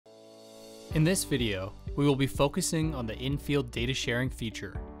In this video, we will be focusing on the in-field data sharing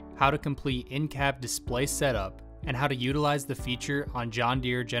feature, how to complete in-cab display setup, and how to utilize the feature on John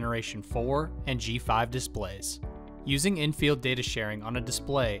Deere Generation 4 and G5 displays. Using in-field data sharing on a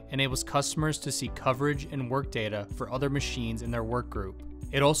display enables customers to see coverage and work data for other machines in their work group.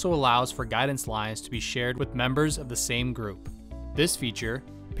 It also allows for guidance lines to be shared with members of the same group. This feature,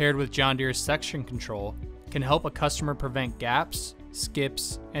 paired with John Deere's section control, can help a customer prevent gaps,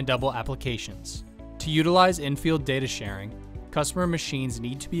 skips, and double applications. To utilize in-field data sharing, customer machines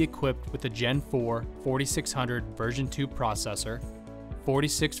need to be equipped with a Gen 4 4600 version 2 processor,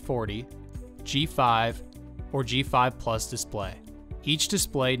 4640, G5, or G5 Plus display. Each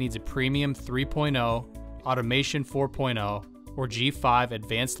display needs a premium 3.0, automation 4.0, or G5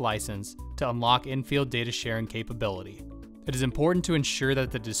 advanced license to unlock in-field data sharing capability. It is important to ensure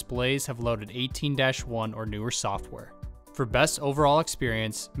that the displays have loaded 18-1 or newer software. For best overall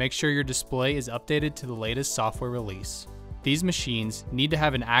experience, make sure your display is updated to the latest software release. These machines need to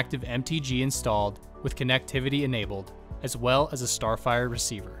have an active MTG installed with connectivity enabled, as well as a Starfire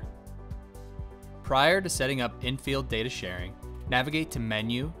receiver. Prior to setting up in-field data sharing, navigate to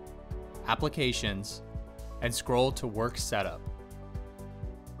Menu, Applications, and scroll to Work Setup.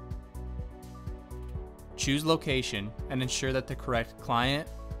 Choose Location and ensure that the correct client,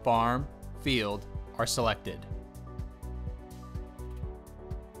 farm, field are selected.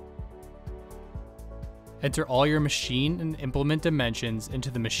 Enter all your machine and implement dimensions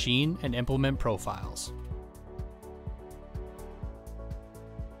into the machine and implement profiles.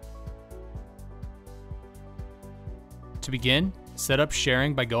 To begin, set up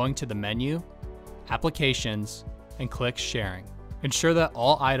sharing by going to the menu, Applications, and click Sharing. Ensure that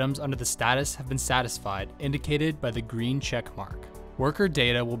all items under the status have been satisfied, indicated by the green check mark. Worker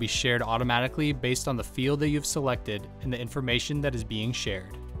data will be shared automatically based on the field that you've selected and the information that is being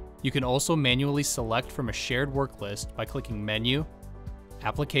shared. You can also manually select from a shared work list by clicking Menu,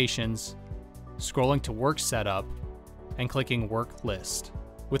 Applications, scrolling to Work Setup, and clicking Work List.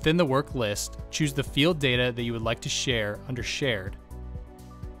 Within the work list, choose the field data that you would like to share under Shared.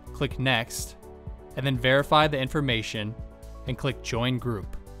 Click Next, and then verify the information and click Join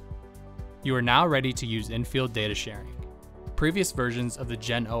Group. You are now ready to use in-field data sharing. Previous versions of the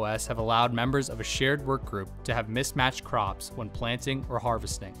Gen OS have allowed members of a shared work group to have mismatched crops when planting or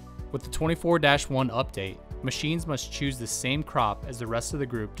harvesting. With the 24-1 update, machines must choose the same crop as the rest of the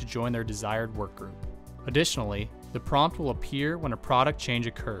group to join their desired work group. Additionally, the prompt will appear when a product change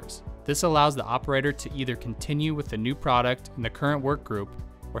occurs. This allows the operator to either continue with the new product in the current work group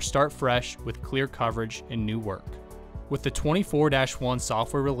or start fresh with clear coverage in new work. With the 24-1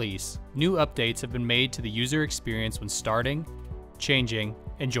 software release, new updates have been made to the user experience when starting, changing,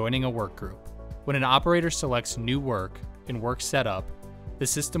 and joining a work group. When an operator selects New Work in Work Setup, the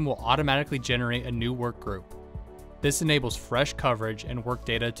system will automatically generate a new work group. This enables fresh coverage and work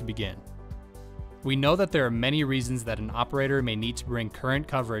data to begin. We know that there are many reasons that an operator may need to bring current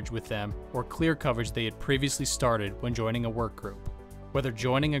coverage with them or clear coverage they had previously started when joining a work group. Whether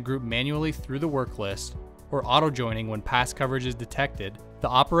joining a group manually through the work list or auto-joining when past coverage is detected, the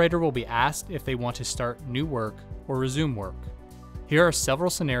operator will be asked if they want to start new work or resume work. Here are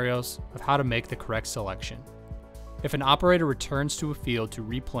several scenarios of how to make the correct selection. If an operator returns to a field to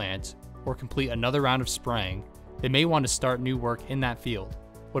replant or complete another round of spraying, they may want to start new work in that field.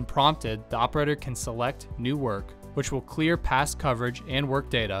 When prompted, the operator can select New Work, which will clear past coverage and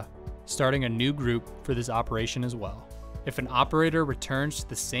work data, starting a new group for this operation as well. If an operator returns to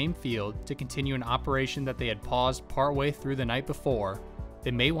the same field to continue an operation that they had paused partway through the night before,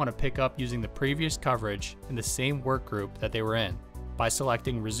 they may want to pick up using the previous coverage in the same work group that they were in. By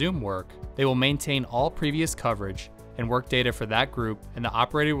selecting Resume Work, they will maintain all previous coverage and work data for that group, and the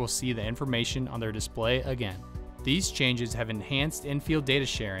operator will see the information on their display again. These changes have enhanced in-field data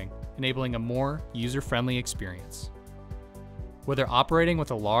sharing, enabling a more user-friendly experience. Whether operating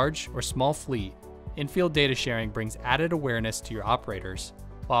with a large or small fleet, in-field data sharing brings added awareness to your operators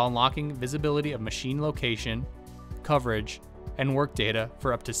while unlocking visibility of machine location, coverage, and work data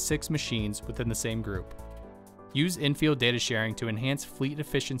for up to 6 machines within the same group. Use in-field data sharing to enhance fleet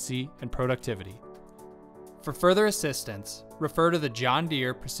efficiency and productivity. For further assistance, refer to the John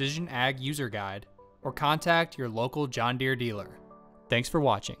Deere Precision Ag User Guide or contact your local John Deere dealer. Thanks for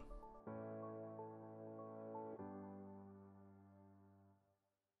watching.